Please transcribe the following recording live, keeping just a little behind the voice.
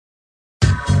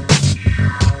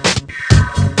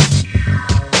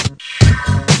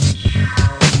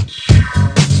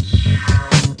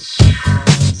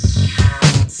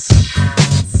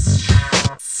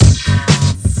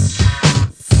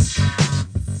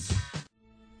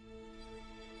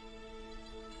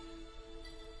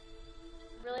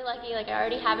already. Like, I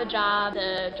already have a job.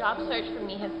 The job search for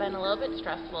me has been a little bit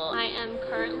stressful. I am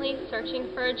currently searching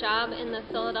for a job in the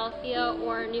Philadelphia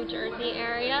or New Jersey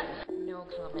area. No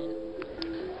comment.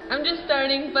 I'm just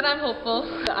starting, but I'm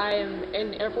hopeful. I am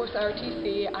in Air Force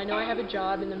ROTC. I know I have a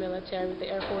job in the military with the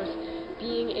Air Force,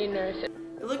 being a nurse.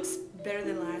 It looks better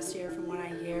than last year from what I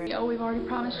hear. Oh, we've already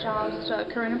promised jobs to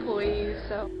current employees,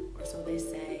 so. Or so they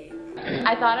say.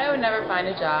 I thought I would never find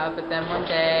a job, but then one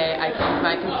day I came to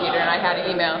my computer and I had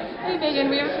an email. Hey Megan,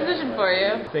 we have a position for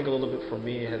you. I think a little bit for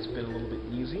me it has been a little bit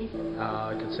easy,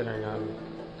 considering I'm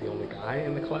the only guy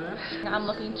in the class. I'm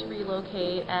looking to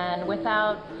relocate, and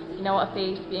without, a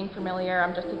face being familiar,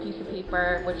 I'm just a piece of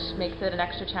paper, which makes it an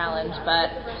extra challenge, but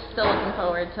still looking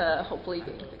forward to hopefully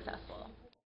being successful.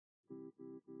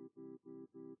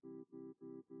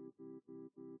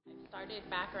 I started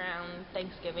back around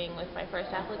Thanksgiving with my first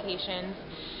applications,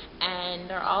 and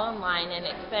they're all online, and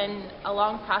it's been a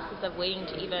long process of waiting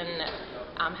to even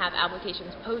have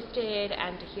applications posted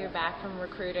and to hear back from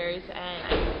recruiters,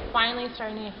 and I'm finally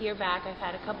starting to hear back. I've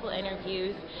had a couple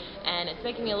interviews, and it's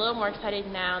making me a little more excited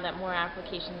now that more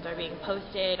applications are being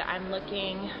posted. I'm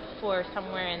looking for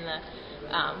somewhere in the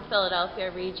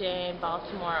Philadelphia region,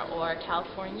 Baltimore, or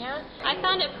California. I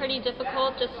found it pretty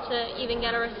difficult just to even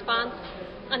get a response,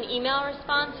 an email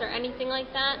response or anything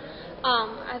like that.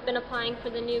 I've been applying for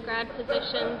the new grad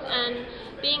positions, and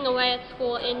being away at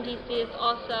school in DC is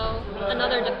also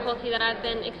another difficulty that I've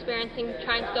been experiencing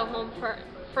trying to go home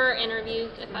for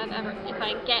interviews if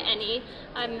I get any.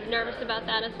 I'm nervous about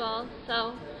that as well.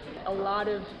 So a lot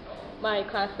of my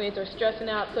classmates are stressing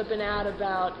out, flipping out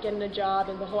about getting a job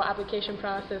and the whole application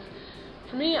process.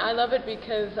 For me, I love it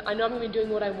because I know I'm going to be doing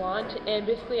what I want, and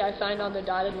basically I signed on the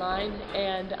dotted line,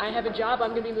 and I have a job. I'm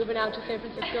going to be moving out to San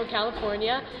Francisco,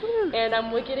 California, and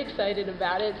I'm wicked excited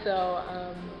about it. So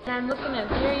I'm looking at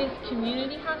various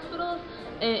community hospitals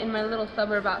in my little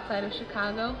suburb outside of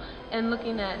Chicago, and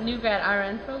looking at new grad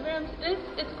RN programs.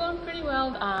 It's going pretty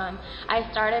well. I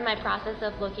started my process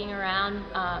of looking around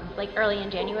early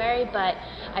in January, but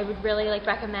I would really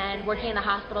recommend working in the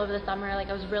hospital over the summer.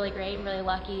 I was really great and really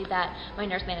lucky that my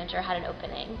nurse manager had an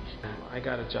opening. I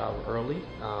got a job early,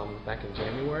 back in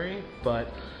January, but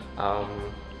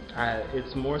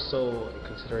it's more so a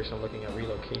consideration of looking at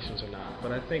relocations or not.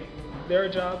 But I think there are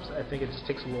jobs. I think it just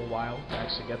takes a little while to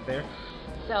actually get there.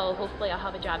 So hopefully I'll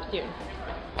have a job soon.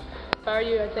 If I were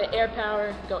you, I'd say Air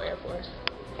Power, go Air Force.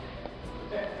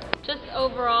 just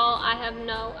overall,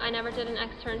 I never did an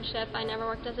externship. I never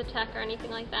worked as a tech or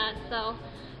anything like that. So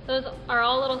those are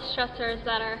all little stressors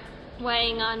that are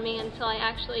weighing on me until I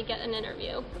actually get an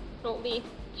interview. It won't be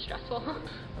stressful.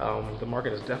 The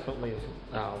market is definitely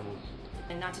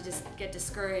And not to just get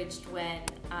discouraged when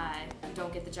you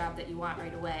don't get the job that you want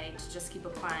right away, to just keep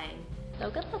applying. So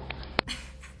good luck.